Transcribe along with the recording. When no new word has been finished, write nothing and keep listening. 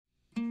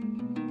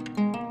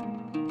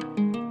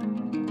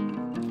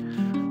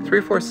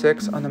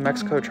346 on the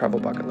Mexico travel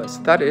bucket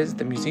list. That is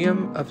the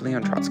Museum of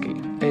Leon Trotsky,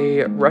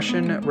 a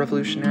Russian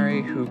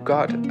revolutionary who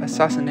got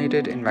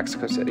assassinated in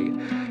Mexico City.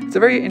 It's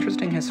a very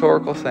interesting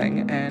historical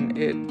thing, and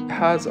it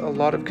has a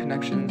lot of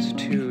connections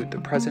to the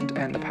present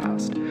and the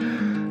past.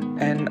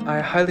 And I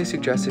highly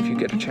suggest if you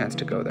get a chance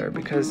to go there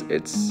because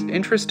it's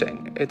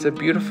interesting. It's a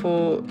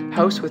beautiful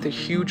house with a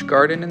huge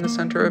garden in the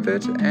center of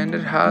it, and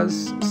it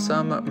has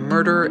some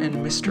murder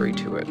and mystery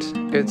to it.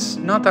 It's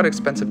not that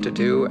expensive to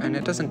do, and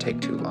it doesn't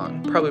take too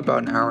long, probably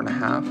about an hour and a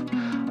half.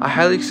 I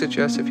highly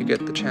suggest if you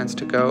get the chance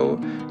to go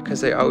because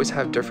they always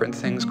have different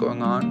things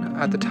going on.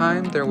 At the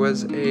time, there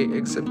was an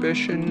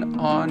exhibition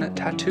on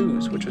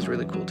tattoos, which was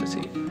really cool to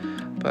see.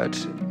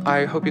 But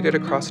I hope you get to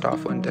cross it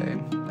off one day,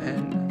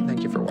 and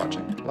thank you for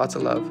watching. Lots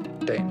of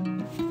love, Dane.